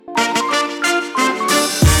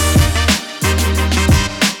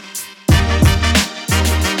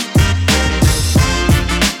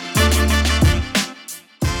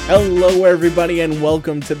Hello, everybody, and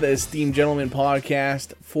welcome to the Esteemed Gentleman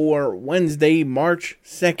podcast for Wednesday, March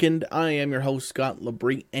 2nd. I am your host, Scott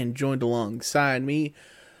Labrie, and joined alongside me,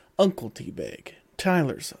 Uncle T-Bag,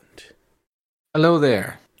 Tyler Sunt. Hello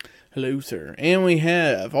there. Hello, sir. And we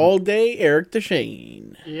have all day Eric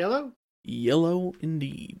DeShane. Yellow? Yellow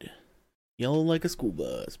indeed. Yellow like a school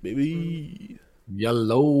bus, baby.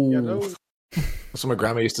 Yellow. That's what my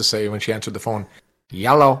grandma used to say when she answered the phone.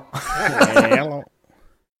 Yellow. Yellow.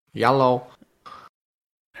 Yellow.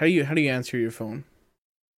 How do you answer your phone?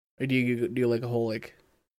 Or do you like a whole like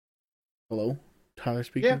hello, Tyler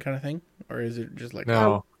speaking kind of thing, or is it just like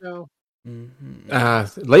No?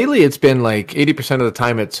 Mm-hmm. Lately it's been like 80% of the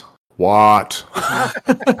time it's what?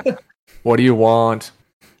 What do you want?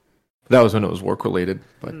 That was when it was work related,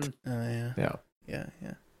 but yeah.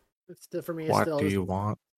 It's still for me. What It's still, do you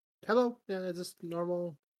want? Hello. Yeah, it's just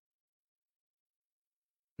normal.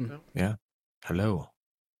 No. Yeah. Hello.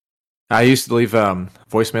 I used to leave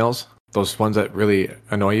voicemails, those ones that really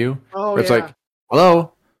annoy you. Oh, It's yeah. like,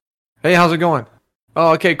 hello. Hey, how's it going?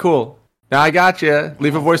 Oh, okay, cool. Now I got you.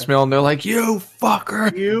 Leave a voicemail, and they're like, you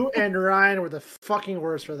fucker. You and Ryan were the fucking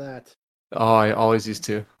worst for that. Oh, I always used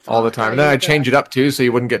to. All the Fuck, time. I And then hate I'd change that. it up, too, so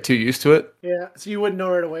you wouldn't get too used to it. Yeah, so you wouldn't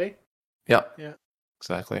know right away. Yep. Yeah.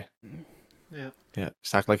 Exactly. Yeah. Yeah.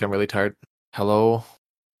 Just act like I'm really tired. Hello?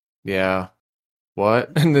 Yeah.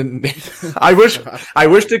 What? And then I wish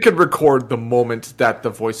they could record the moment that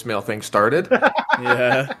the voicemail thing started.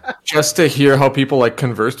 Yeah. Just to hear how people like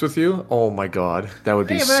conversed with you. Oh my god. That would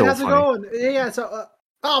be Hey man, so how's funny. it going? Yeah. So,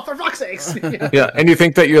 oh, for fuck's sakes! Yeah. Yeah, and you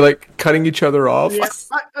think that you're like cutting each other off. Yeah.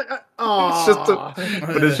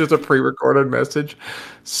 But it's just a pre-recorded message.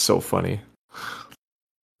 So funny.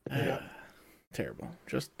 Terrible.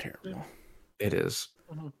 Just terrible. It is.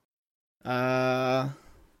 So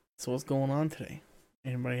what's going on today?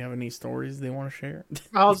 Anybody have any stories they want to share?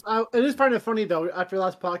 It is kind of funny though. After the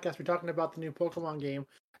last podcast, we're talking about the new Pokemon game,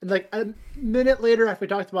 and like a minute later, after we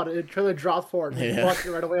talked about it, the trailer dropped for it. And I watched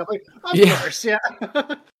it right away. I'm like, of course, yeah.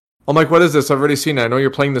 I'm like, what is this? I've already seen it. I know you're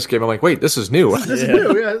playing this game. I'm like, wait, this is new. This is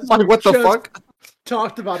new. Yeah, I'm like, what the just fuck?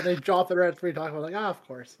 Talked about it. They dropped it right after we talked about it. Like, of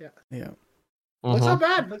course, yeah. Yeah. Looks not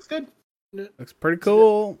bad. Looks good. Looks pretty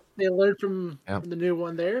cool. They learned from the new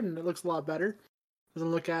one there, and it looks a lot better. Doesn't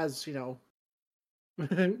look as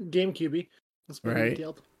GameCube-y. That's pretty Right.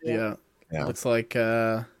 detailed. Yeah. Yeah. Looks like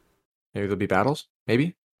Maybe there'll be battles?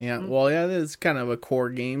 Maybe? yeah. Well, yeah, it's kind of a core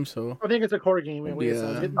game, so I think it's a core game.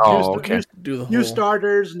 Yeah. Okay. do the New whole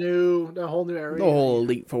starters, the whole new area. the whole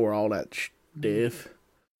Elite Four, all that stuff.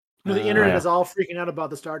 The internet yeah. is all freaking out about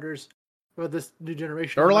the starters for this new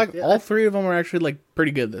generation. Or like Yeah, all three of them are actually like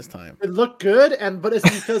pretty good this time. it looked good, but it's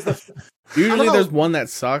because Usually know. there's one that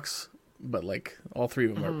sucks, but like all three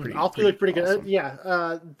of them are pretty. all three look pretty awesome. good.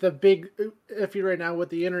 Yeah, the big iffy right now with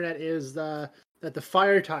the internet is that the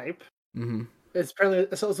fire type. Mm-hmm. It's apparently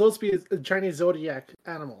it's supposed to be Chinese zodiac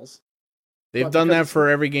animals. They've But done that because- for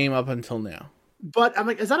every game up until now. But I'm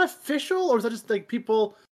like, is that official or is that just like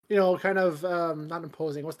people, kind of not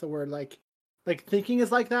imposing? What's the word like thinking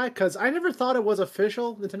is like that? Because I never thought it was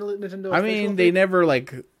official. Nintendo. I mean, they never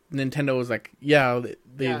like Nintendo was like, yeah,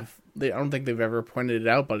 they've. Yeah. I don't think they've ever pointed it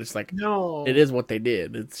out, but it's like No, it is what they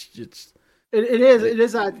did. It's just It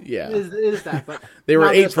is that. Yeah. it is that. But they were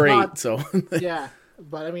Now 8 there's for 8, not- so yeah,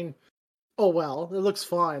 but I mean, oh well, it looks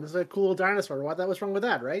fine. It's a cool dinosaur. What was wrong with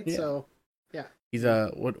that, right? Yeah. So he's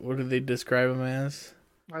a what do they describe him as?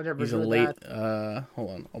 I never. He's a heard late that. hold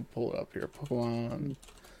on, I'll pull it up here. Pokemon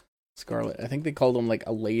Scarlet. I think they called him like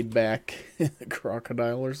a laid back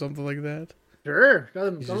crocodile or something like that. Sure,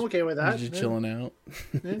 I'm He's okay with that. He's just Yeah. chilling out.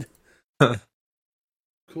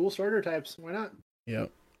 Cool starter types. Why not?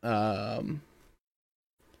 Yep.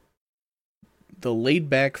 The laid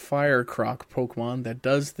back fire croc Pokemon that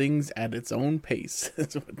does things at its own pace.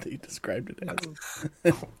 That's what they described it as.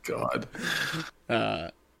 Oh god.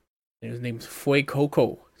 His name's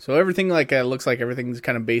Fuecoco. So everything looks like everything's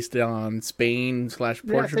kind of based on Spain / Yeah,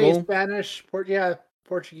 Portugal. say Spanish,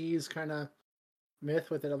 Portuguese kind of myth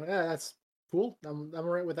with it. I'm like, that's cool. I'm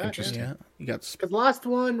alright with that. Interesting. Yeah, you got Because the last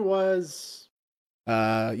one was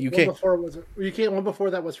UK. One before was UK. One before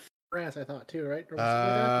that was France, I thought too, right? Or was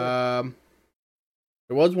it like that?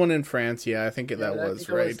 There was one in France. Yeah, I think that I was think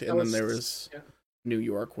that right. was- that and then was- there was yeah. New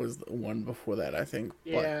York was the one before that. I think.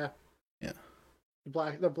 But, Yeah. yeah.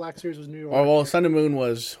 The Black Series was New York. oh well, Sun and Moon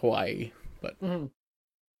was Hawaii, but Mm-hmm.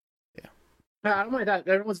 Yeah. I don't mind that.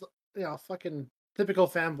 Everyone's fucking typical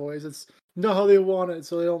fanboys. It's know how they want it,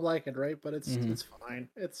 so they don't like it, right? But it's fine.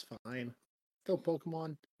 It's fine. Still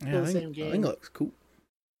Pokemon. yeah, Still I the think, same game. I think it looks cool.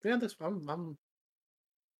 Yeah, I'm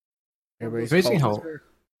Everybody's It's amazing called- how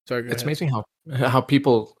Sorry, go it's ahead. amazing how how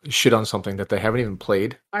people shit on something that they haven't even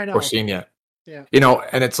played I know. or seen yet. Yeah.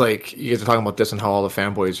 And it's like you guys are talking about this and how all the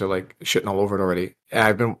fanboys are like shitting all over it already. And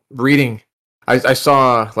I've been reading. I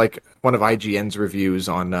saw like one of IGN's reviews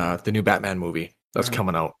on the new Batman movie that's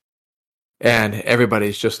coming out, and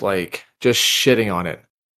everybody's just shitting on it.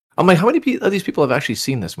 I'm like, how many of these people have actually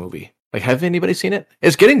seen this movie? Like, have anybody seen it?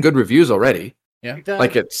 It's getting good reviews already. Yeah,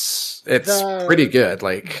 it's pretty good.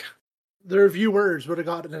 Like, the reviewers would have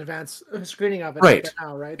got an advance screening of it right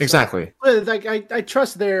now, right? Exactly. So, like, I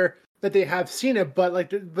trust that they have seen it, but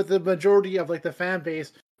the majority of like the fan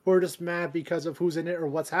base who are just mad because of who's in it or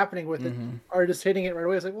what's happening with it are just hitting it right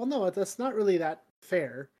away. It's like, well, no, that's not really that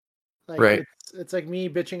fair. Like, right. It's like me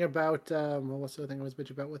bitching about what's the other thing I was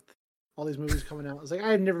bitching about with all these movies coming out. It's like I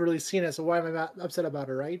had never really seen it, so why am I upset about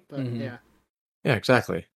it, right? But yeah,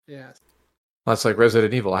 exactly. Yeah, that's like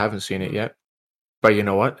Resident Evil. I haven't seen it yet, but you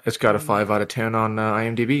know what? It's got a 5 out of 10 on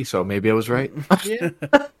IMDb, so maybe I was right. Yeah.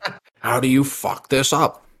 How do you fuck this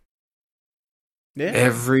up? Yeah,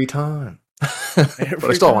 every time. But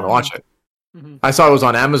I still want to watch it. I saw it was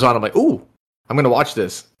on Amazon. I'm like, ooh, I'm gonna watch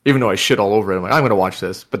this, even though I shit all over it. I'm like, I'm gonna watch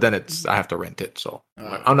this, but then I have to rent it, so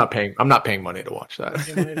I'm not paying money to watch that.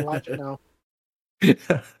 I need to watch it now.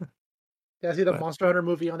 Yeah, I see the Monster Hunter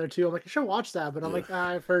movie on there too. I'm like, I should watch that, but I'm like,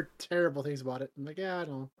 I've heard terrible things about it. I'm like, yeah, I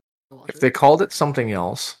don't. If they called it something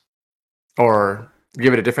else, or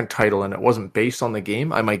give it a different title, and it wasn't based on the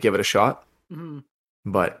game, I might give it a shot.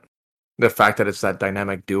 But the fact that it's that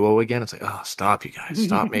dynamic duo again, it's like, oh, stop, you guys,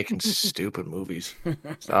 stop making stupid movies.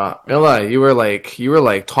 Stop. Mila, you were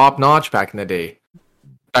like top notch back in the day,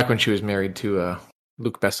 back when she was married to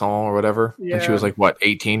Luc Besson or whatever. Yeah. And she was like, what,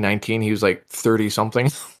 18, 19? He was like 30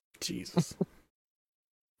 something. Jesus.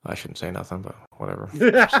 I shouldn't say nothing, but whatever.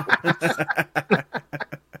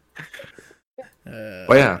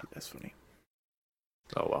 But yeah, that's funny.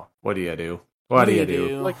 Oh well, what do you do? What do you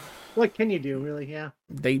do? Like, what can you do, really? Yeah.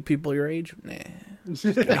 Date people your age? Nah.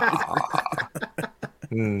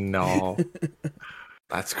 No.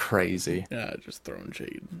 That's crazy. Yeah, just throwing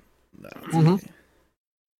shade. No, okay.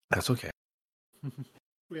 That's okay.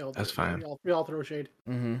 That's fine. We all throw shade.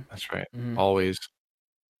 That's right. Always.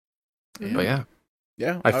 Yeah. But yeah.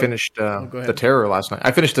 Yeah. I finished The Terror last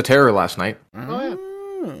night. Oh,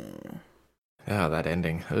 yeah. Yeah, that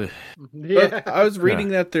ending. Ugh. Yeah. I was reading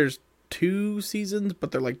that there's 2 seasons,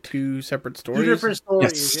 but they're like 2 separate stories. 2 different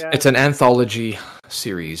stories. Yes, yeah. It's an anthology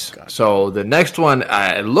series. Gotcha. So the next one,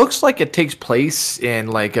 it looks like it takes place in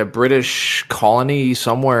like a British colony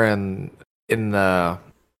somewhere in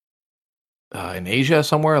Asia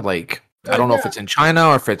somewhere. Like I don't know if it's in China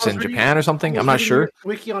or if it's in Japan or something. I'm not sure.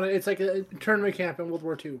 Wiki on it. It's like a internment camp in World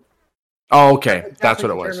War II. Oh, okay. That's what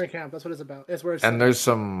it was. Internment camp. That's what it's about. It's where it's and there's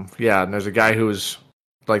there's a guy who's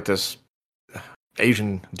like this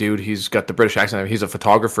Asian dude. He's got the British accent. He's a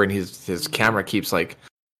photographer, and his camera keeps like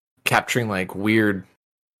capturing like weird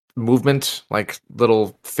movement, like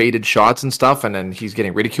little faded shots and stuff. And then he's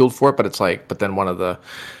getting ridiculed for it. But then one of the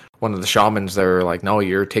shamans, they're like, no,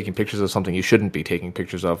 you're taking pictures of something you shouldn't be taking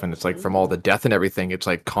pictures of. And it's like from all the death and everything, it's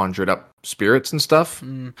like conjured up spirits and stuff.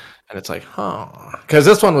 And it's like, because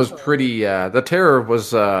this one was pretty, The Terror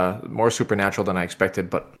was more supernatural than I expected,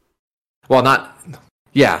 but, well, not,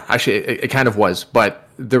 yeah, actually, it kind of was, but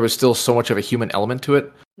there was still so much of a human element to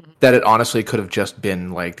it that it honestly could have just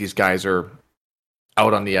been like, these guys are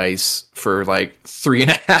out on the ice for like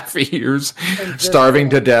 3.5 years, starving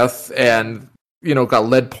to death, and got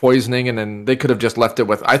lead poisoning, and then they could have just left it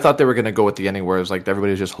with. I thought they were going to go with the ending where it was like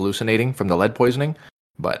everybody was just hallucinating from the lead poisoning,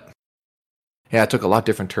 but yeah, it took a lot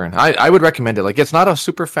different turn. I would recommend it. Like, it's not a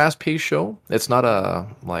super fast paced show. It's not a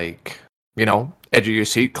edge of your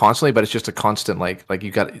seat constantly, but it's just a constant like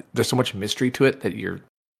there's so much mystery to it that you're,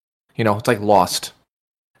 it's like Lost.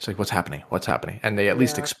 It's like what's happening, and they at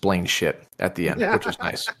least explain shit at the end, which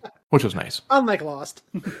was nice. Unlike Lost.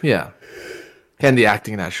 Yeah. And the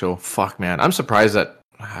acting in that show, fuck, man. I'm surprised that,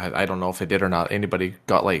 I don't know if it did or not, anybody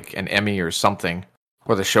got like an Emmy or something,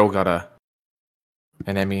 or the show got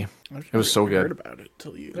an Emmy. It was so good. Heard about it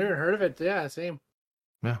till you. Never heard of it. Yeah, same.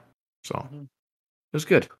 Yeah. So it was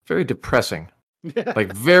good. Very depressing.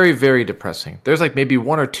 Like very, very depressing. There's like maybe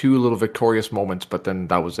 1 or 2 little victorious moments, but then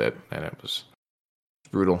that was it, and it was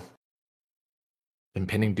brutal.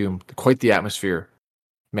 Impending doom. Quite the atmosphere.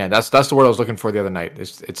 Man, that's the word I was looking for the other night.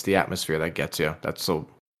 It's the atmosphere that gets you. That's so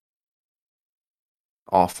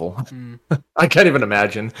awful. I can't even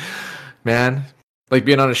imagine, man. Like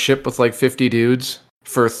being on a ship with like 50 dudes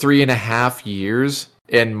for 3.5 years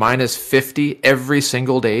and minus 50 every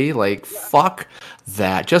single day. Like, fuck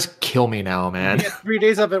that. Just kill me now, man. We get 3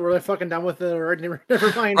 days of it. We're like fucking done with it already.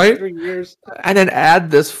 Never mind Right? 3 years. And then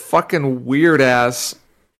add this fucking weird ass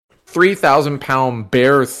 3,000-pound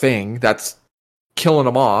bear thing that's killing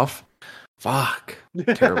them off. Fuck.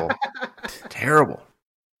 Terrible. Terrible.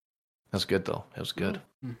 That's good, though. It was good.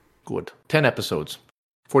 Good. 10 episodes.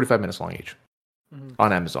 45 minutes long each.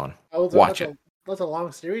 On Amazon. Watch it. That's a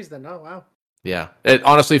long series then. Oh, wow. Yeah. It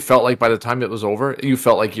honestly felt like by the time it was over, you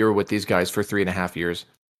felt like you were with these guys for 3.5 years.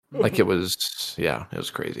 Like it was, yeah, it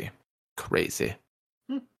was crazy. Crazy.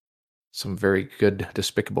 Some very good,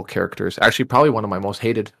 despicable characters. Actually, probably one of my most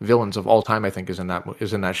hated villains of all time, I think, is in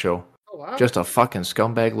that show. Oh, wow. Just a fucking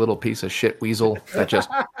scumbag little piece of shit weasel that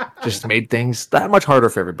just made things that much harder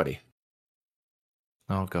for everybody.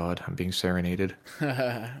 Oh god, I'm being serenaded.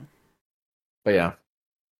 But yeah.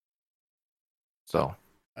 So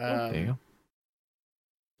there you go.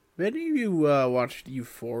 Have any of you watched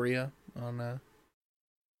Euphoria on I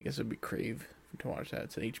guess it'd be Crave to watch that.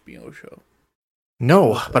 It's an HBO show.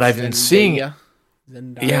 No, but I've been seeing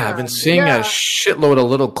Zendaya. Yeah, I've been seeing a shitload of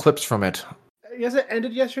little clips from it. Yes, it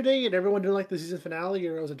ended yesterday, and everyone did like the season finale,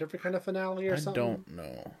 or it was a different kind of finale, or something. I don't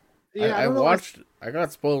know. Yeah, I watched. I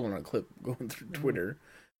got spoiled on a clip going through Twitter,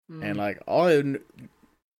 and like you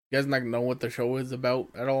guys not know what the show is about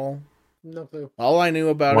at all. No clue. All I knew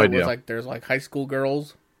about it was like there's like high school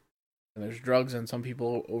girls, and there's drugs, and some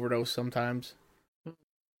people overdose sometimes.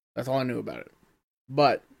 That's all I knew about it.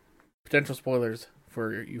 But potential spoilers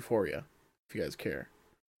for Euphoria, if you guys care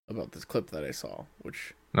about this clip that I saw,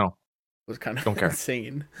 which was kind of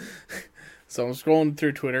insane. So I'm scrolling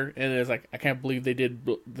through Twitter, and it's like, I can't believe they did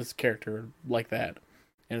this character like that.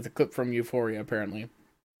 And it's a clip from Euphoria, apparently.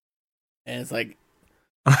 And it's like,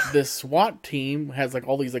 this SWAT team has like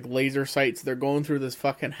all these like laser sights. They're going through this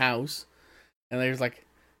fucking house, and there's like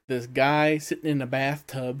this guy sitting in a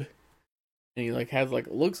bathtub, and he like has like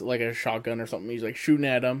looks like a shotgun or something. He's like shooting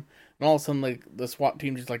at him, and all of a sudden like the SWAT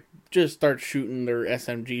team just starts shooting their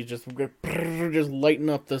SMGs, just lighting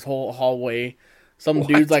up this whole hallway. Some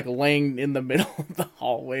dude's like laying in the middle of the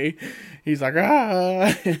hallway. He's like,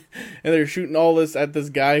 ah, and they're shooting all this at this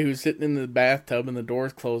guy who's sitting in the bathtub, and the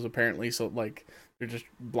door's closed apparently. So like they're just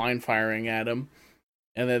blind firing at him,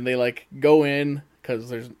 and then they like go in because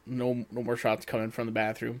there's no more shots coming from the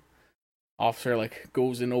bathroom. Officer like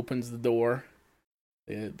goes and opens the door.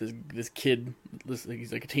 This kid,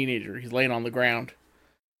 he's like a teenager. He's laying on the ground,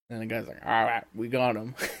 and the guy's like, all right, we got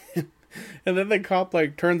him. And then the cop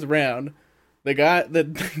like turns around.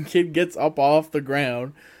 The kid gets up off the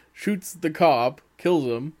ground, shoots the cop, kills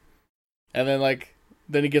him, and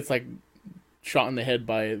then he gets like shot in the head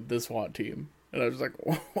by the SWAT team. And I was like,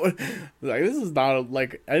 what? Like, this is not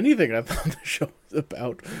like anything I thought the show was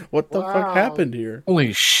about. What the fuck happened here?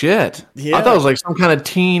 Holy shit. Yeah. I thought it was like some kind of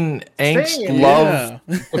teen angst, love,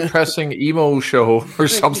 depressing emo show or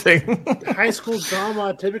something. High school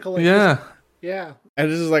drama, typical. Like, yeah. Yeah. And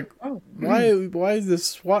it's just like, why is this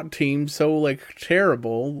SWAT team so like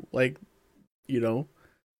terrible? Like, you don't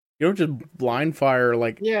just blind fire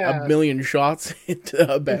like a million shots into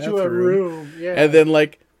a bathroom. Into a room, yeah. And then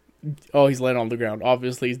like, oh, he's laying on the ground.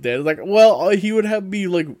 Obviously he's dead. It's like, well, he would be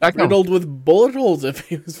like riddled with bullet holes if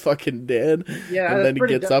he was fucking dead. Yeah. And then he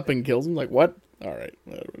gets up and kills him. Like, what? All right.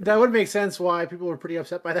 That would make sense why people were pretty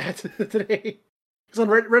upset by that today. Because on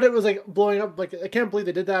Reddit was like blowing up. Like, I can't believe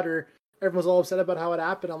they did that, or everyone was all upset about how it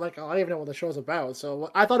happened. I'm like, I don't even know what the show's about.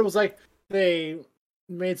 So I thought it was like they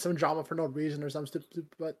made some drama for no reason or something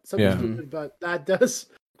stupid, but that does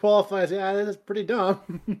qualify as, this is pretty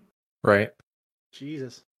dumb. Right.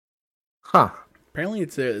 Jesus. Huh. Apparently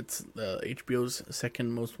it's HBO's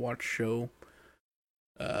second most watched show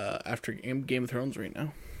after Game of Thrones right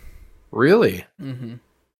now. Really? Mm-hmm.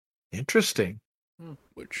 Interesting.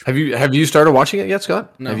 Which have you started watching it yet,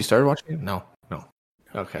 Scott? No. Have you started watching it? No.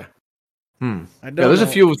 Okay. There's a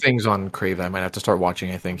few things on Crave I might have to start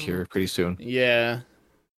watching, I think, here pretty soon. Yeah.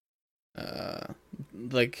 There's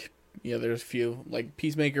a few. Like,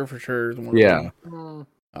 Peacemaker for sure is one of them.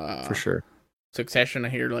 For sure. Succession, I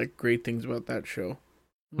hear, like, great things about that show.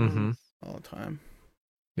 Mm-hmm. All the time.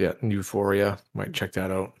 Yeah, and Euphoria. Might check that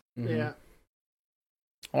out. Mm-hmm. Yeah.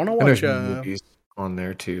 I want to watch... movies on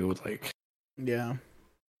there, too. Like, yeah.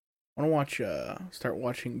 I want to watch... start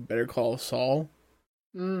watching Better Call Saul.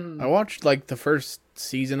 Mm. I watched like the first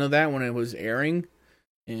season of that when it was airing,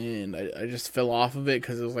 and I just fell off of it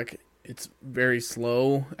because it was like it's very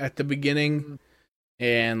slow at the beginning,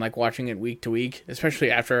 and like watching it week to week,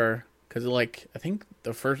 especially after because like I think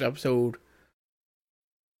the first episode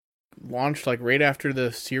launched like right after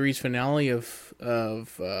the series finale of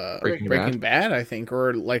Breaking Bad, I think,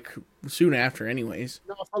 or like soon after, anyways.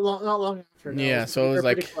 Not long after. No. Yeah, so it was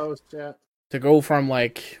like pretty close. Yeah. To go from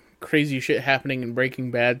like crazy shit happening in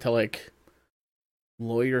Breaking Bad to like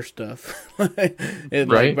lawyer stuff. Like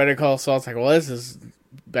Better Call Saul. It's like, well, this is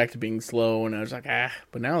back to being slow, and I was like,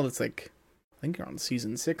 but now it's like, I think you're on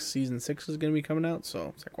season 6. Season 6 is going to be coming out,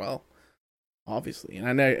 so it's like, well, obviously,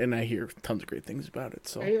 and I hear tons of great things about it.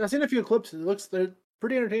 So I've seen a few clips. They're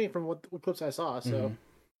pretty entertaining from what clips I saw. So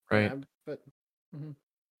right,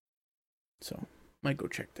 so might go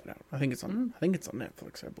check that out. I think it's on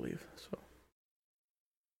Netflix, I believe. So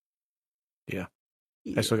yeah.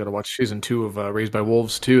 I still got to watch season 2 of Raised by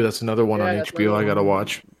Wolves too. That's another one on HBO I got to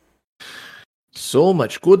watch. So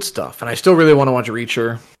much good stuff, and I still really want to watch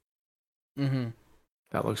Reacher. Mm-hmm.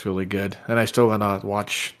 That looks really good, and I still want to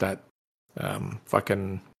watch that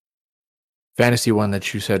fucking fantasy one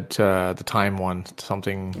that you said, the time one,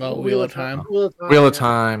 something. Oh, Wheel of Time. Wheel of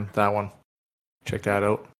Time, that one. Check that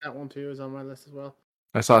out. That one too is on my list as well.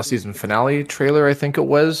 I saw a season finale trailer, I think it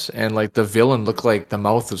was, and like the villain looked like the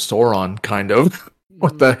mouth of Sauron, kind of,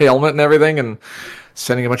 with the helmet and everything, and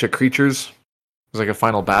sending a bunch of creatures. There's like a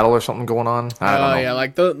final battle or something going on. I don't know. Yeah,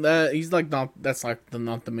 like he's like not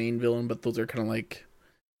the main villain, but those are kind of like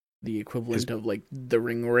the equivalent of like the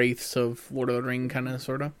ring wraiths of Lord of the Ring, kind of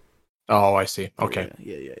sort of. Oh, I see. Okay.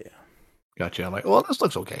 Yeah. Gotcha. I'm like, well, this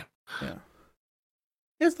looks okay. Yeah.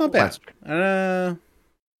 It's not bad.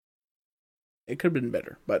 It could have been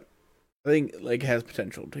better, but I think like it has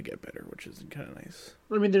potential to get better, which is kind of nice.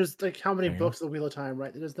 I mean, there's like how many books of the Wheel of Time,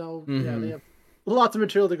 right? There's no, they have lots of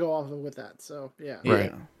material to go off of with that. So yeah,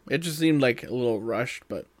 right. It just seemed like a little rushed,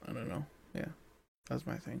 but I don't know. Yeah, that's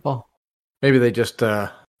my thing. Well, maybe they just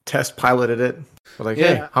test piloted it. But like,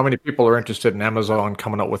 hey, how many people are interested in Amazon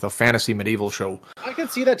coming out with a fantasy medieval show? I can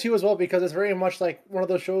see that too as well, because it's very much like one of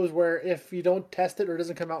those shows where if you don't test it or it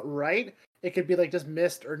doesn't come out right, it could be like just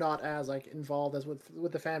missed or not as like involved as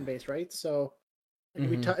with the fan base, right? So it'd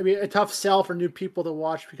be a tough sell for new people to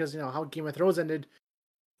watch, because how Game of Thrones ended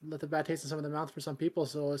left a bad taste in some of the mouth for some people.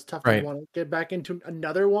 So it's tough to want to get back into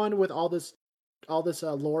another one with all this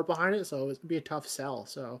lore behind it. So it'd be a tough sell.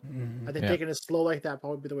 So I think taking it slow like that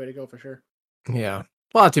probably be the way to go for sure. Yeah.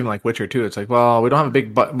 Well, it's even like Witcher too. It's like, well, we don't have a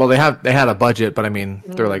big well, they had a budget, but I mean,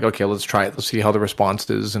 they're like, okay, let's try it. Let's see how the response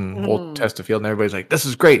is, and we'll test the field. And everybody's like, this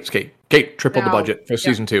is great. Kate tripled the budget for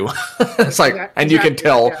season 2. It's like, and you can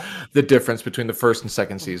tell the difference between the first and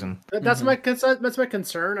second season. That's my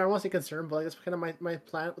concern. I don't want to say concern, but that's kind of my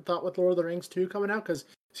thought with Lord of the Rings 2 coming out, because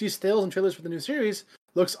see stills and trailers for the new series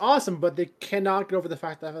looks awesome, but they cannot get over the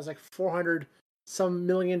fact that it has like $400 some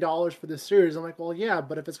million for this series. I'm like, well, yeah,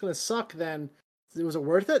 but if it's gonna suck, then was it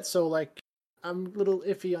worth it? So like, I'm a little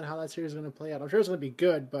iffy on how that series is going to play out. I'm sure it's going to be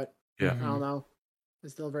good, but I don't know.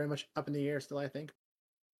 It's still very much up in the air still, I think.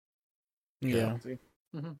 Yeah.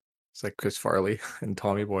 It's like Chris Farley and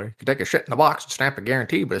Tommy Boy. You can take a shit in the box and stamp a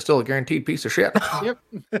guarantee, but it's still a guaranteed piece of shit.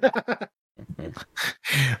 Yep.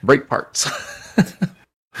 Brake parts.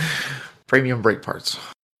 Premium brake parts.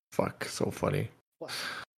 Fuck, so funny. What?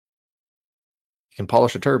 You can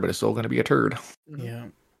polish a turd, but it's still going to be a turd. Yeah.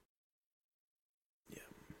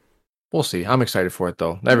 We'll see. I'm excited for it,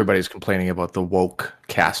 though. Everybody's complaining about the woke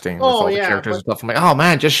casting with all the characters and stuff. I'm like, oh,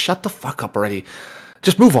 man, just shut the fuck up already.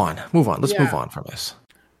 Just move on. Let's move on from this.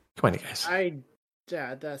 Come on, you guys.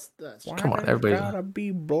 That's come on, everybody. Gotta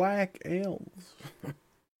be black elves.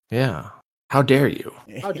 Yeah. How dare you?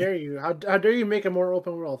 How dare you? How dare you make a more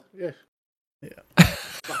open world? Yeah.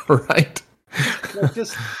 Right.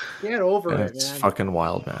 Just get over it, man. It's fucking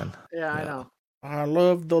wild, man. Yeah, I know. I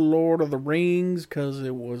love the Lord of the Rings because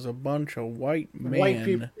it was a bunch of white men. White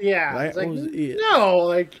people. Yeah. That was it. No,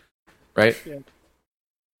 like. Right?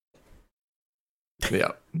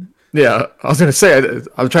 Yeah. Yeah. I was going to say,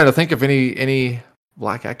 I was trying to think of any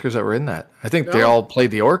black actors that were in that. I think they all played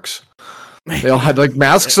the orcs. They all had like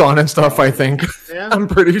masks on and stuff, I think. Yeah. I'm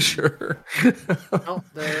pretty sure.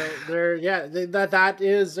 That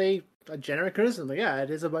is a generic criticism. Yeah, it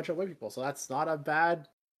is a bunch of white people. So that's not a bad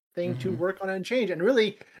thing to work on and change. And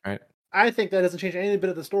really, I think that doesn't change any bit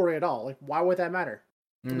of the story at all. Like, why would that matter?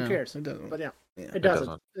 Who cares? It doesn't. But it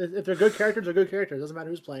doesn't. If they're good characters, they're good characters. It doesn't matter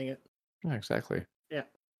who's playing it. Yeah, exactly. Yeah.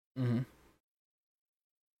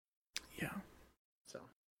 Yeah. So,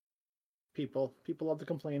 people love to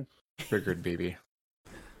complain. Triggered, baby.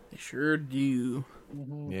 They sure do.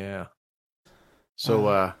 Yeah.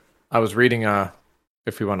 So, I was reading,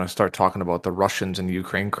 if we want to start talking about the Russians and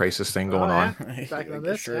Ukraine crisis thing going on. Back on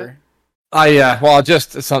this, sure. Well,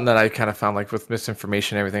 just something that I kind of found, like, with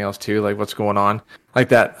misinformation and everything else, too, like, what's going on. Like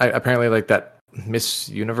that, apparently, like, that Miss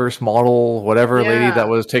Universe model, whatever lady that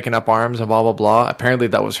was taking up arms and blah blah blah. Apparently,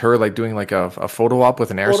 that was her like doing like a photo op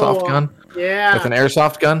with an airsoft gun. Yeah, with an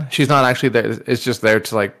airsoft gun. She's not actually there. It's just there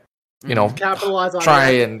to like, you know, capitalize on try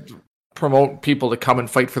it. and promote people to come and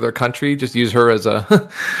fight for their country. Just use her as a,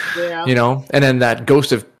 you know. And then that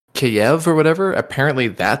Ghost of Kiev or whatever. Apparently,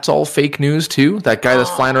 that's all fake news too. That guy that's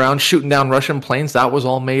flying around shooting down Russian planes. That was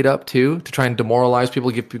all made up too to try and demoralize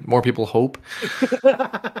people, give more people hope.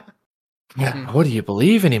 Yeah, what do you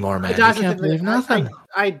believe anymore, man? You can't believe nothing.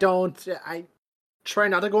 I don't. I try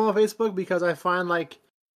not to go on Facebook because I find like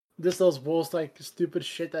this those most like stupid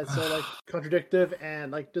shit that's so like contradictive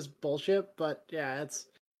and like just bullshit. But yeah, it's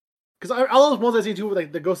because all those ones I see too,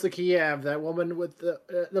 like the Ghost of Kiev, that woman with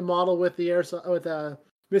the model with the air with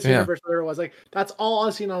Miss Universe, whatever it was, like that's all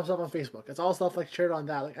I've seen on stuff on Facebook. It's all stuff like shared on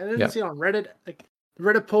that. Like I didn't see it on Reddit. Like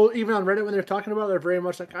Reddit post, even on Reddit when they're talking about it, they're very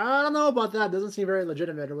much like I don't know about that. It doesn't seem very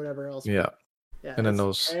legitimate or whatever else. Yeah. Yeah, and then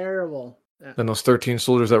those terrible. Yeah. Then those 13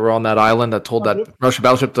 soldiers that were on that island that told that Russian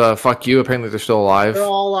battleship to fuck you. Apparently, they're still alive. They're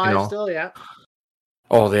all alive still, yeah.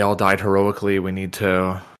 Oh, they all died heroically. We need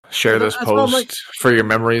to share this post for your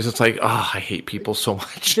memories. It's like, I hate people so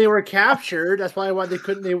much. They were captured. That's probably why they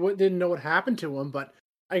didn't know what happened to them. But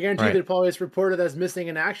I guarantee they probably reported as missing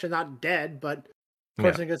in action, not dead. But of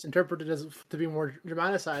course, it gets interpreted as to be more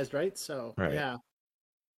dramatized, right? So yeah,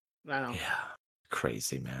 I know. Yeah,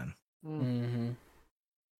 crazy man. Mm-hmm.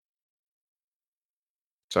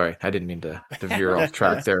 Sorry, I didn't mean to veer off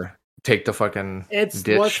track there. Take the fucking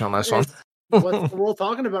ditch on this one. What's the world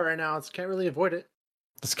talking about right now? Can't really avoid it.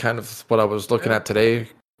 That's kind of what I was looking at today.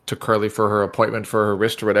 Took Carly for her appointment for her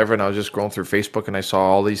wrist or whatever, and I was just scrolling through Facebook and I saw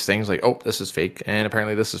all these things like, oh, this is fake, and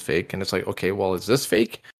apparently this is fake, and it's like, okay, well, is this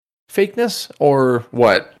fakeness or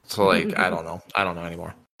what? So like, I don't know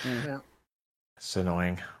anymore. Yeah, it's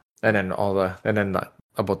annoying. And then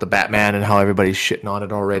about the Batman and how everybody's shitting on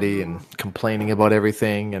it already and complaining about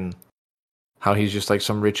everything and how he's just like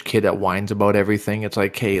some rich kid that whines about everything. It's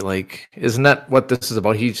like, hey, like, isn't that what this is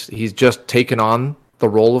about? He's just taken on the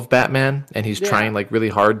role of Batman and he's trying like really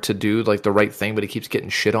hard to do like the right thing, but he keeps getting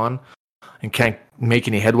shit on and can't make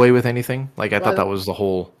any headway with anything. Like I thought that was the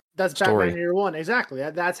whole story. Batman Year One, exactly.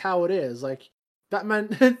 That's how it is. Like Batman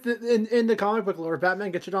in the comic book lore,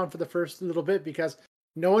 Batman gets shit on for the first little bit because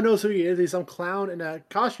no one knows who he is. He's some clown in a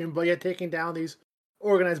costume, but yet taking down these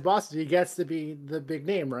organized bosses, he gets to be the big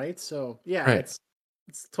name, right? So yeah, it's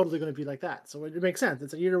totally going to be like that. So it makes sense.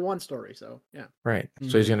 It's a Year One story. So yeah, right.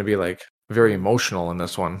 So he's going to be like very emotional in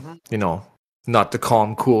this one. You know, not the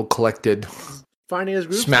calm, cool, collected, finding his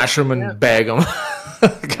group, smash him and bag him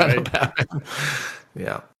kind of Batman.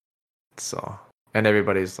 Yeah. So and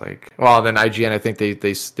everybody's like, well, then IGN, I think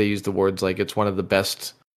they use the words like it's one of the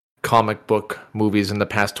best comic book movies in the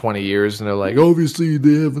past 20 years, and they're like, obviously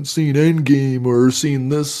they haven't seen Endgame or seen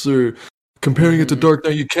this or comparing it to Dark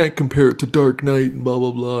Knight. You can't compare it to Dark Knight and blah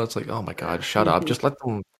blah blah. It's like, oh my god, shut up. Just let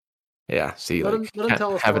them see, let like them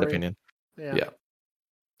tell have an opinion. Yeah,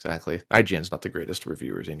 exactly. IGN's not the greatest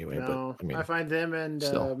reviewers anyway, no, but I mean, I find them and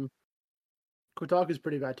Kotaku's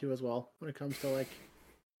pretty bad too as well when it comes to like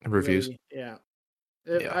reviews.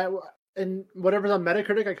 Really, and whatever's on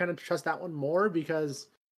Metacritic, I kind of trust that one more because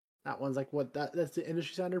that one's like that's the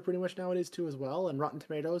industry standard pretty much nowadays too as well, and Rotten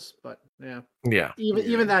Tomatoes. But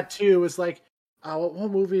even that too is like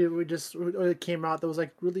what movie it came out that was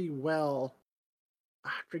like really well. I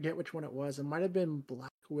forget which one it was. It might have been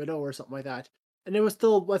Black Widow or something like that, and it was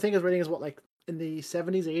still, I think his rating is like in the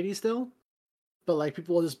 70s, 80s still, but like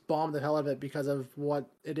people will just bomb the hell out of it because of what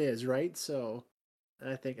it is, right? So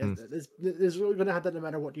I think it's really gonna have that no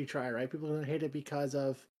matter what you try, right? People are gonna hate it because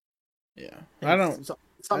of I don't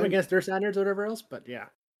something against their standards or whatever else, but yeah.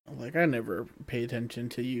 Like I never pay attention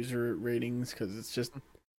to user ratings because it's just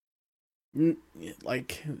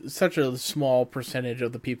like such a small percentage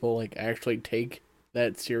of the people like actually take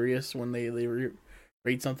that serious when they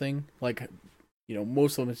rate something. Like, you know,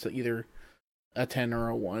 most of them it's either a 10 or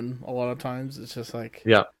a 1. A lot of times it's just like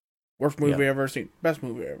worst movie I've ever seen, best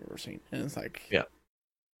movie I've ever seen, and it's like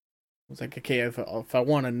it's like, okay, if I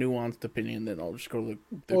want a nuanced opinion, then I'll just go to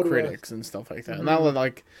the critics and stuff like that. And not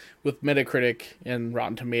like with Metacritic and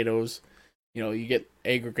Rotten Tomatoes, you know, you get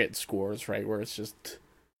aggregate scores, right, where it's just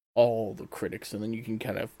all the critics, and then you can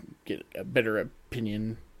kind of get a better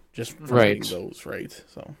opinion just from those, right?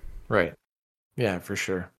 So yeah, for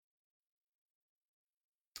sure.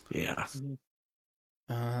 Yeah.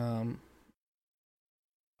 I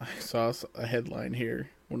saw a headline here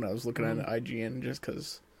when I was looking at IGN just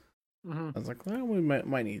because. I was like, well, we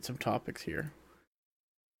might need some topics here.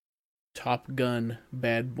 Top Gun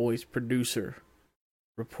Bad Boys producer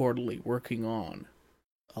reportedly working on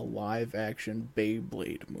a live action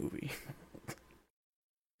Beyblade movie.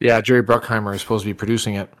 Yeah, Jerry Bruckheimer is supposed to be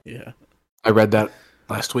producing it. Yeah. I read that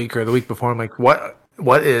last week or the week before. I'm like, what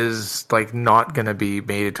is like not gonna be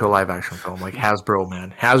made into a live action film? Like Hasbro,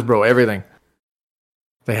 man. Hasbro, everything.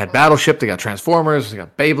 They had Battleship, they got Transformers, they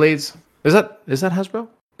got Beyblades. Is that Hasbro?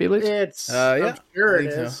 Beyblades? It's yeah, I'm sure I it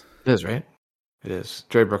think so. is. It is, right? It is.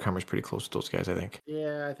 Jerry Bruckheimer's pretty close to those guys, I think.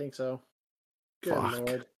 Yeah, I think so. Good Fuck.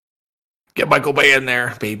 lord. Get Michael Bay in there.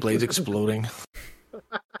 Beyblades exploding.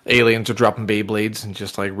 Aliens are dropping Beyblades and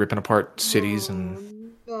just like ripping apart cities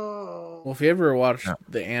and. No. Well, if you ever watched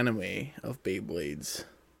the anime of Beyblades,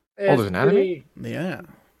 there's an anime? yeah,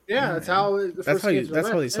 Yeah, that's how the that's first how games that's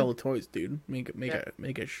were how they made. sell the toys, dude. Make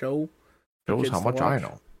a show. Shows kids how to much I watch.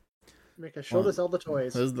 know. Make a show to sell the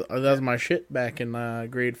toys. That was my shit back in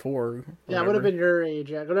grade 4. Yeah, it would have been your age.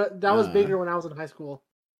 Yeah, that was bigger when I was in high school.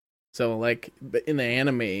 So like in the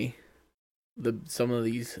anime, some of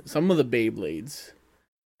the Beyblades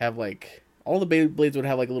have like all the Beyblades would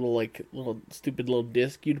have like a little stupid little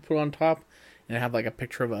disc you'd put on top, and have like a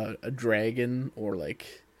picture of a dragon or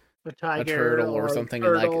like A tiger, a turtle or something,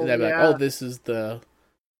 turtle, and like they'd be yeah. like, oh, this is the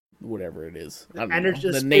whatever it is. I don't energy,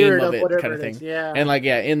 know, the the name spirit of it whatever kind of it thing. is, yeah. And like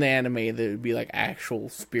in the anime, there would be like actual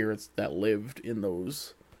spirits that lived in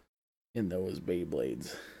those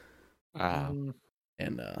Beyblades. Mm.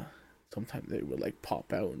 And sometimes they would like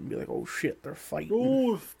pop out and be like, "Oh shit, they're fighting!"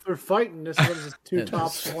 Ooh, they're fighting. This one's just two And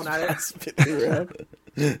tops just going at it. spinning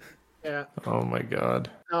around. Yeah. Oh my god.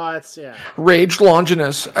 Oh, it's yeah. Rage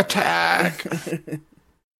Longinus, attack!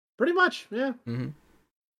 Pretty much, yeah. Mm-hmm.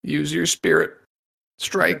 Use your spirit.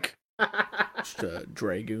 Strike. Just a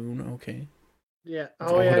dragoon, okay. Yeah.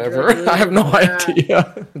 Oh, Oh yeah. whatever. Dragoon, I have no yeah.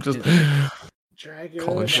 idea. Just Dragoon.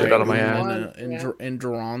 Calling shit out of my Dragoon, ass. And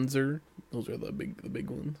Dronzer. Those are the big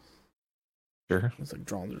ones. sure. It's like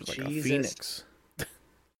Dronzer's like Jesus. a phoenix.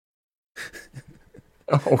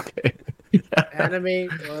 Okay. Anime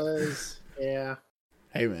was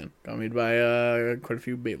Hey man, got me to buy quite a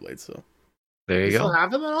few Beyblades, so. There you still go.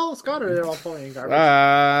 have them at all, Scott, or they're all pulling in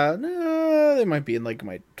garbage? No, they might be in like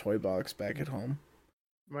my toy box back at home.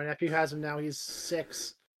 My nephew has them now. He's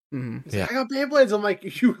 6. Mm-hmm. He's like, I got Beyblades. I'm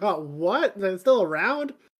like, you got what? They're still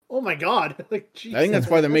around? Oh my god! Like, geez, I think that's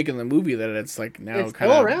why they're making the movie that it's like now it's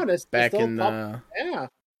kind still of around. It's back still in yeah.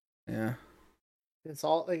 yeah. It's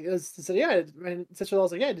all like so yeah. My sister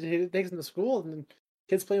was like, yeah, he takes them to school, and then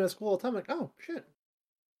kids play them at school all the time. I'm like, oh shit,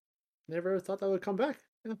 never thought that would come back.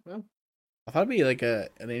 Yeah, well, I thought it'd be like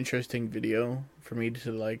an interesting video for me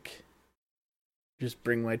to like just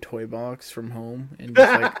bring my toy box from home and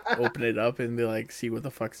just like open it up and be like, see what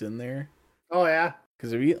the fuck's in there. oh yeah,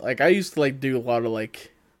 Because like I used to like do a lot of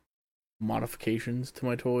like modifications to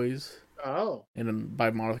my toys. oh And then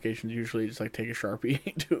by modifications, usually just like take a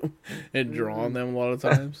Sharpie to 'em and draw on them a lot of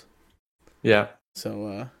times. Yeah.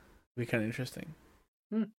 So it'd be kind of interesting.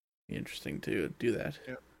 Hmm. Be interesting to do that.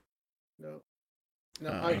 Yeah. no.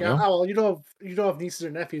 no. Oh well, you don't have nieces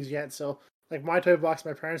or nephews yet, so like my toy box, at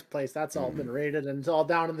my parents' place, that's all been raided and it's all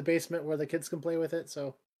down in the basement where the kids can play with it.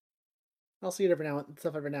 So I'll see it every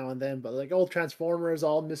now and then. But like old Transformers,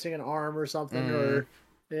 all missing an arm or something, or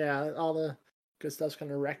yeah, all the good stuff's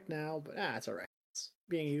kind of wrecked now. But it's alright. It's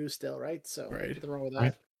being used still, right? So nothing wrong with that.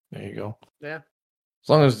 Right. There you go. Yeah. As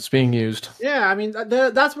long as it's being used. Yeah, I mean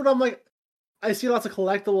that's what I'm like. I see lots of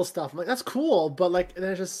collectible stuff. I'm like, that's cool, but like, and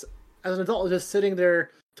it's just as an adult, just sitting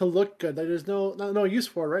there to look good. Like, there's no use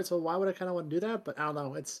for it, right? So why would I kind of want to do that? But I don't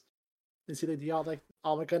know. It's either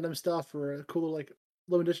all my Gundam stuff or a cool like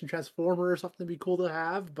limited edition Transformer or something would be cool to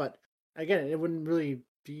have. But again, it wouldn't really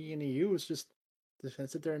be any use. Just to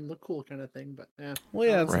sit there and look cool, kind of thing. But yeah. Well,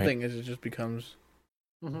 yeah, that's Right. the thing is it just becomes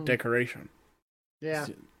decoration. Yeah.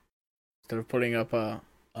 Instead of putting up a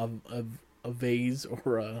vase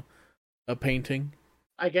or a painting,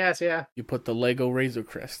 I guess. Yeah. you put the Lego Razor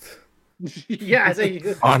Crest. Yeah. I say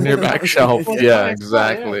On your back shelf. On your Yeah, back shelf, yeah.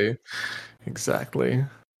 exactly. Exactly.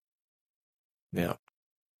 Yeah.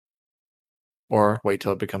 Or wait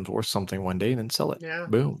till it becomes worth something one day and then sell it. Yeah.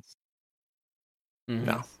 Boom. Mm-hmm.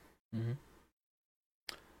 No.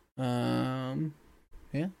 Mm-hmm.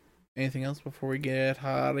 Yeah. Anything else before we get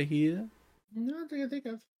out of here? Nothing I think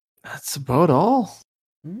of. That's about all.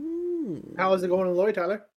 How is it going in Lloyd,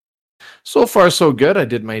 Tyler? So far, so good. I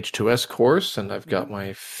did my H2S course, and I've got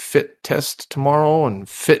my fit test tomorrow, and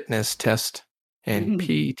fitness test, and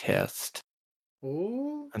P test,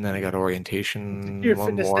 Oh. and then I got orientation. Your one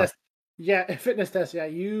fitness more. test. Yeah, fitness test. Yeah,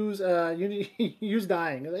 use use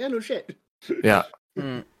dying. Like, yeah, no shit. Yeah,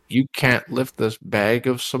 Mm. you can't lift this bag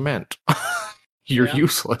of cement. You're Yeah.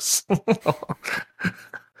 useless.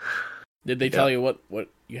 Did they tell you what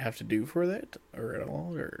you have to do for that, or at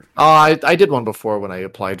all? Or I did one before when I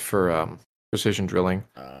applied for precision drilling.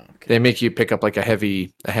 okay. They make you pick up like a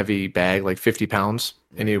heavy bag, like 50 pounds,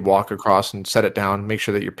 and you walk across and set it down, make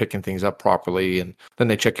sure that you're picking things up properly, and then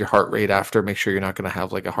they check your heart rate after, make sure you're not going to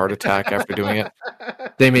have like a heart attack after doing it.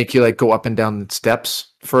 They make you like go up and down steps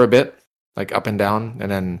for a bit, like up and down,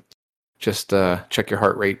 and then just check your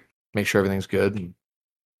heart rate, make sure everything's good,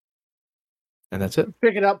 and that's it.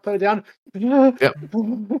 Pick it up, put it down. Yep.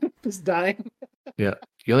 Just dying. Yeah.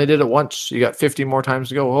 You only did it once. You got 50 more times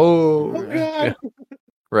to go. Oh, God. yeah.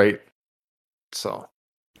 Right. So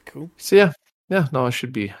Cool. So yeah. No, it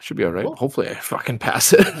should be all right. Cool. Hopefully, I fucking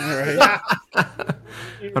pass it. All right.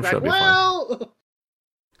 I'm sure it'll be fine.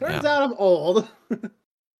 Turns out I'm old.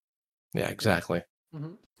 Yeah, exactly.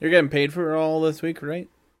 Mm-hmm. You're getting paid for all this week, right?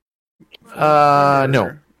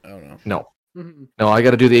 No. Oh no. No. Mm-hmm. No, I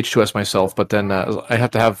got to do the H2S myself, but then I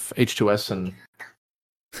have to have H2S and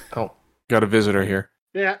got a visitor here.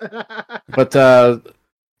 Yeah. But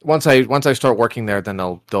once I start working there, then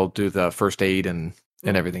they'll do the first aid and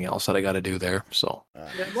everything else that I got to do there. So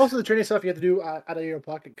Yeah, most of the training stuff you have to do out of your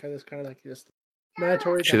pocket because it's kind of like just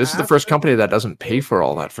mandatory. actually, this is the first company that doesn't pay for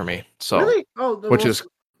all that for me. So Really? Oh, which is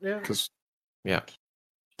yeah. because yeah.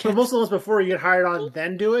 So most of the ones before you get hired on,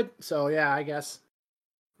 then do it. So yeah, I guess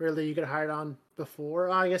really you get hired on before.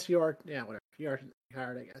 I guess you are. Yeah, whatever. You are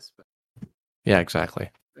hired, I guess. But Yeah, exactly.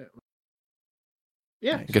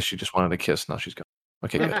 yeah. I guess she just wanted a kiss. Now she's gone.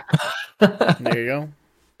 Okay, good. There you go.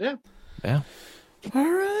 Yeah. Yeah.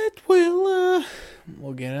 All right. Well,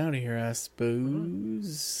 we'll get out of here, I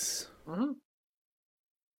suppose. Mm-hmm.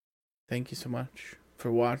 Thank you so much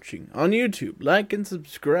for watching on YouTube. Like and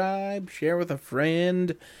subscribe. Share with a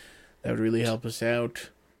friend. That would really help us out.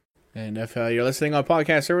 And if you're listening on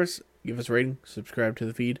podcast service, give us a rating. Subscribe to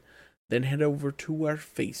the feed. Then head over to our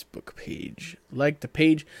Facebook page. Like the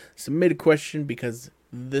page. Submit a question because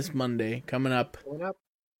this Monday coming up.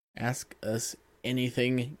 Ask us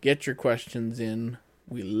anything. Get your questions in.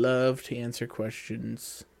 We love to answer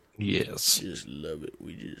questions. Yes. Just love it.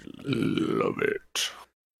 We just Love it.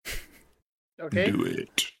 Okay. Do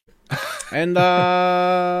it. And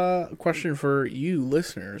question for you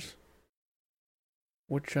listeners: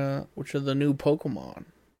 Which of the new Pokemon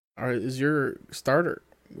is your starter?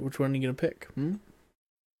 Which one are you gonna pick? Are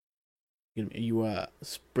you a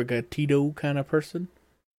Sprigatito kind of person?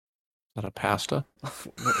 Is that a pasta?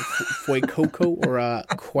 Fuecoco or a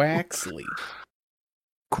Quaxley?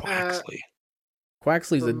 Quaxley.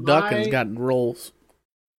 Quaxley's a For duck and my- he's got rolls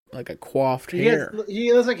like a coiffed He hair.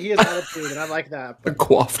 looks like he has attitude, and I like that. The But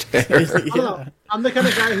coiffed hair. I don't Yeah. know. I'm the kind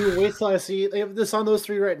of guy who waits till I see if this on those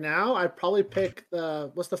three right now. I'd probably pick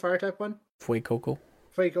what's the fire type one? Fuecoco.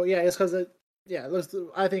 Fuego. Yeah, it's because it looks.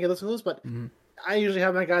 I think it looks loose, but I usually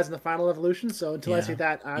have my guys in the final evolution. So until I Yeah. see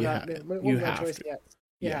that, I'm You not. have- Won't you be my have choice to. yet.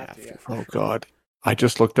 You You have have to. to. Yeah. Oh God! I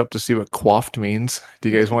just looked up to see what quaffed means. Do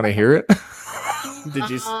you guys want to hear it? Did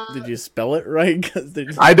you spell it right? 'Cause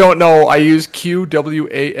I don't know. I use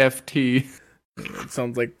QWAFT. it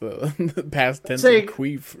sounds like the past tense Say- of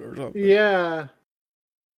queef or something. Yeah.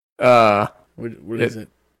 What is it?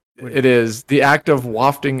 It is the act of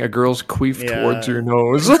wafting a girl's queef Yeah. towards your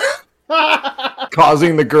nose,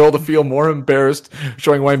 causing the girl to feel more embarrassed,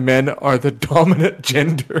 showing why men are the dominant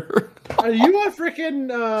gender. Are you on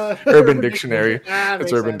freaking Urban Dictionary. Ah, It's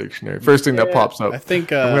makes Urban sense. Dictionary. First thing that Yeah. pops up. I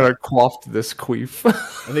think I'm gonna quaff this queef.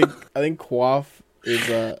 I think coif is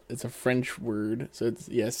it's a French word. So it's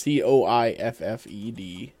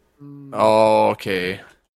COIFFED. Oh, okay.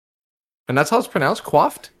 And that's how it's pronounced?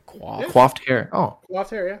 Quaffed? Coif. Coiffed hair. Oh, Coiffed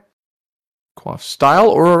hair, yeah. coiffed. Style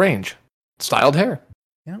or arrange? Styled hair.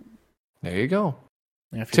 Yeah. There you go.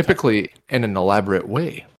 And if you Typically in an elaborate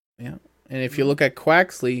way. and if you look at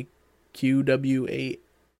Quaxley,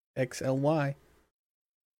 QWAXLY,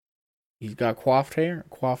 he's got coiffed hair,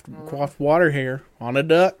 coiffed water hair on a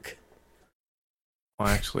duck. Well,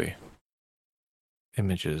 actually,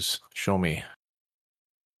 images show me.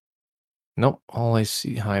 Nope, all I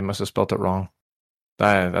see. I must have spelt it wrong.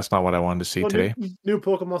 That's not what I wanted to see Well, today. New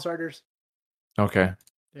Pokemon starters. Okay.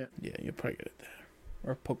 Yeah, you'll probably get it there.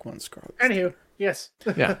 Or Pokemon Scarlet. Anywho, yes.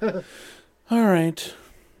 Yeah. All right,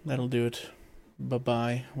 that'll do it.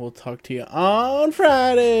 Bye-bye. We'll talk to you on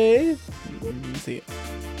Friday. See ya.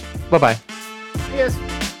 Bye bye. Yes.